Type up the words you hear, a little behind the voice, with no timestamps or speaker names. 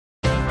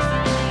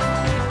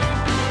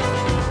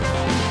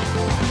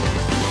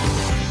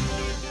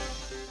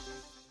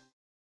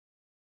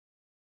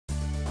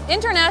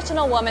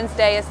International Women's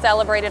Day is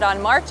celebrated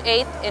on March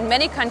 8th in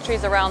many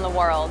countries around the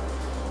world.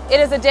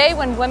 It is a day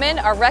when women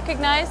are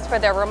recognized for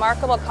their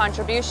remarkable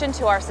contribution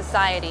to our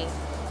society.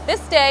 This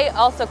day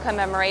also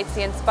commemorates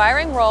the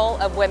inspiring role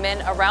of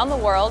women around the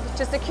world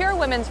to secure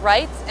women's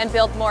rights and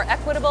build more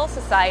equitable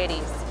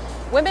societies.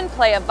 Women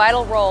play a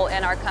vital role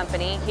in our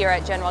company here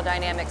at General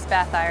Dynamics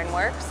Bath Iron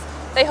Works.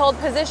 They hold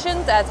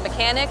positions as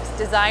mechanics,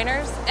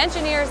 designers,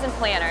 engineers, and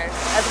planners,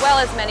 as well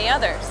as many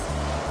others.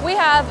 We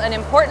have an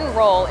important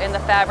role in the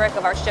fabric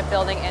of our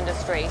shipbuilding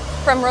industry,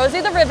 from Rosie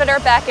the Riveter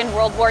back in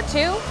World War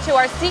II to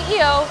our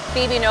CEO,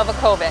 Phoebe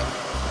Novakovic.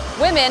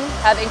 Women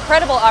have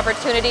incredible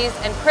opportunities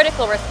and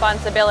critical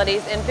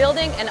responsibilities in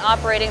building and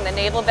operating the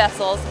naval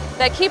vessels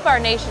that keep our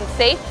nation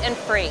safe and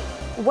free.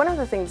 One of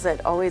the things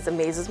that always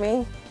amazes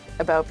me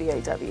about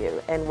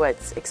BIW and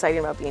what's exciting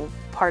about being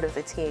part of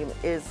the team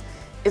is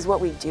what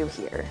we do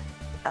here.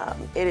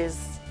 It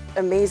is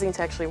amazing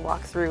to actually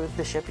walk through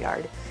the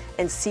shipyard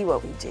and see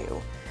what we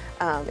do.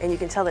 And you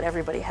can tell that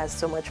everybody has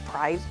so much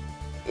pride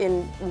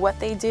in what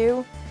they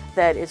do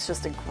that it's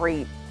just a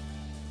great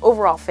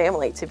overall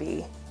family to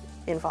be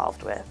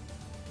involved with.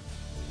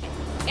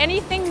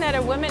 Anything that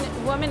a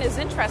woman is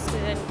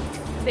interested in,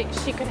 that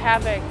she could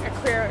have a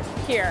career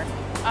here.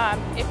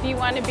 If you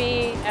want to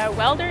be a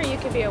welder, you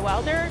can be a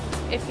welder.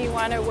 If you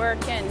want to work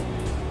and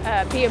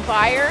be a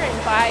buyer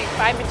and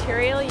buy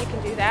material, you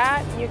can do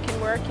that. You can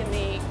work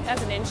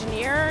as an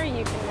engineer.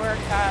 You can work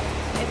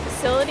in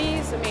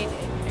facilities. I mean,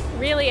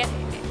 really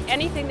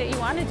anything that you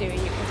want to do, you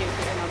can do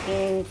here.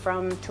 Being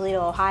from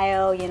Toledo,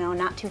 Ohio,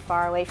 not too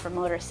far away from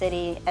Motor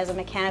City, as a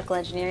mechanical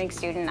engineering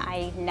student,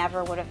 I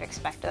never would have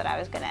expected that I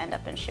was going to end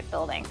up in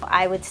shipbuilding.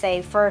 I would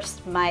say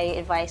first, my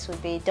advice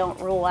would be don't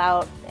rule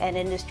out an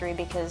industry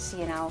because,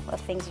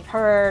 of things you've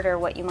heard or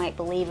what you might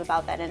believe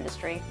about that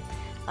industry,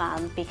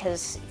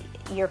 because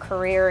your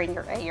career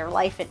and your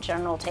life in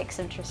general takes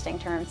interesting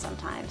turns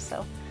sometimes.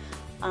 So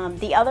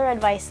the other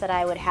advice that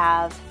I would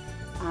have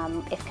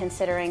if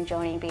considering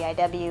joining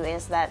BIW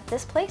is that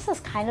this place is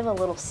kind of a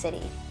little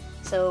city.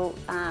 So,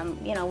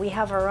 we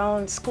have our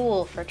own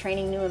school for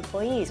training new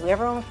employees. We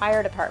have our own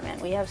fire department.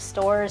 We have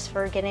stores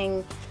for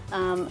getting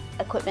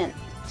equipment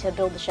to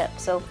build the ship.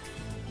 So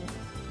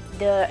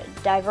the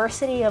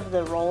diversity of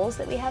the roles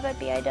that we have at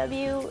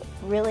BIW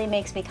really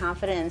makes me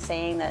confident in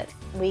saying that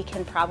we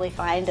can probably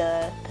find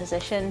a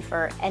position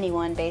for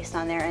anyone based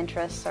on their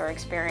interests or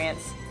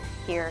experience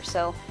here.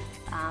 So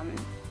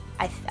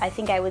I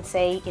think I would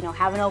say,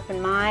 have an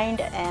open mind,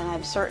 and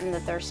I'm certain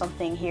that there's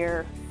something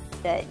here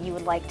that you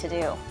would like to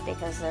do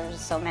because there's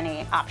so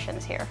many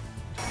options here.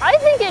 I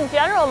think in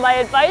general my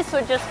advice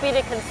would just be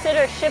to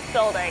consider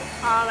shipbuilding.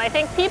 I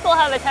think people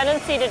have a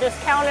tendency to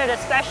discount it,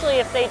 especially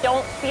if they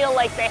don't feel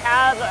like they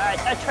have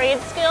a trade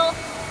skill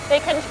they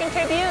can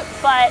contribute,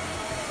 but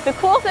the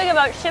cool thing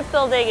about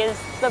shipbuilding is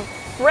the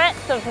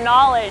breadth of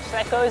knowledge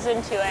that goes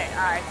into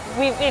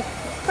it.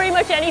 Pretty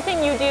much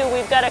anything you do,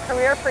 we've got a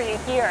career for you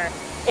here.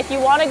 If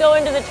you want to go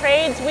into the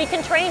trades, we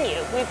can train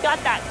you. We've got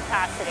that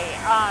capacity.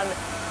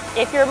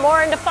 If you're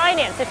more into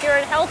finance, if you're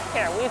in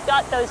healthcare, we've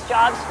got those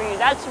jobs for you.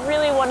 That's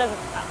really one of,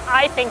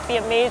 I think, the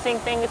amazing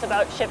things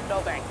about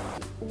shipbuilding.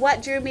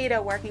 What drew me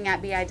to working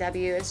at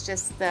BIW is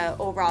just the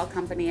overall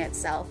company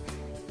itself.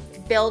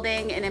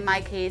 Building, and in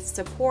my case,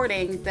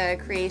 supporting the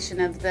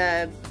creation of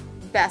the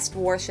best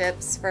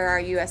warships for our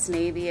U.S.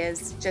 Navy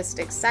is just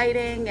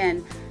exciting,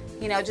 and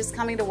just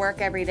coming to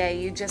work every day,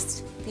 you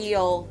just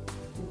feel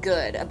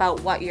good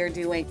about what you're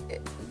doing.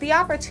 The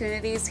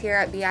opportunities here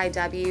at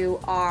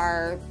BIW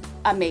are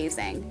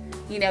amazing.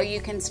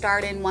 You can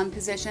start in one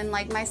position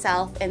like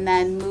myself and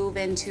then move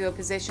into a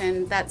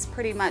position that's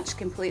pretty much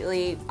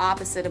completely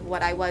opposite of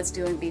what I was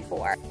doing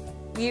before.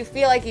 You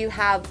feel like you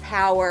have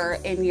power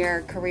in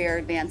your career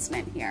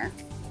advancement here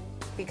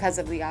because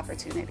of the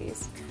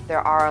opportunities.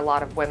 There are a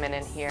lot of women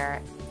in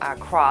here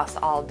across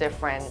all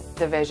different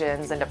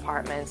divisions and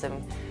departments,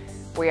 and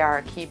we are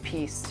a key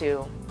piece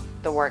to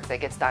the work that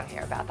gets done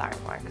here at Bath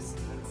Iron Works.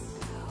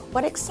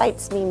 What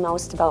excites me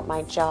most about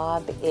my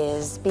job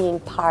is being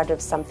part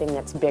of something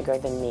that's bigger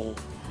than me.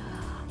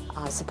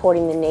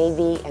 Supporting the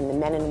Navy and the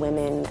men and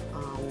women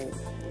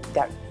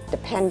that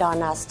depend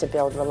on us to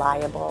build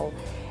reliable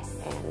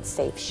and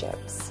safe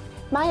ships.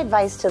 My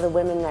advice to the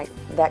women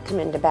that come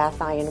into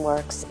Bath Iron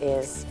Works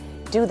is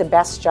do the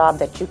best job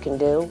that you can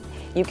do.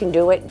 You can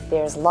do it.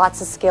 There's lots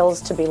of skills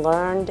to be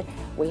learned.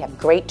 We have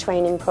great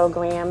training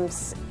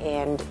programs,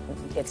 and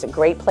it's a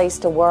great place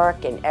to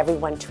work, and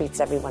everyone treats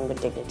everyone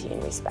with dignity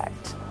and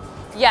respect.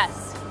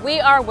 Yes, we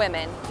are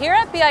women. Here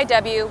at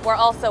BIW, we're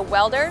also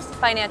welders,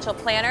 financial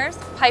planners,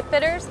 pipe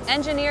fitters,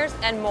 engineers,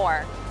 and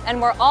more.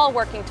 And we're all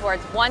working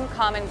towards one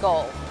common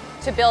goal: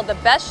 to build the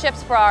best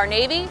ships for our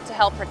Navy to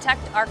help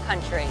protect our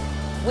country.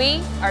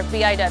 We are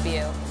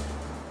BIW.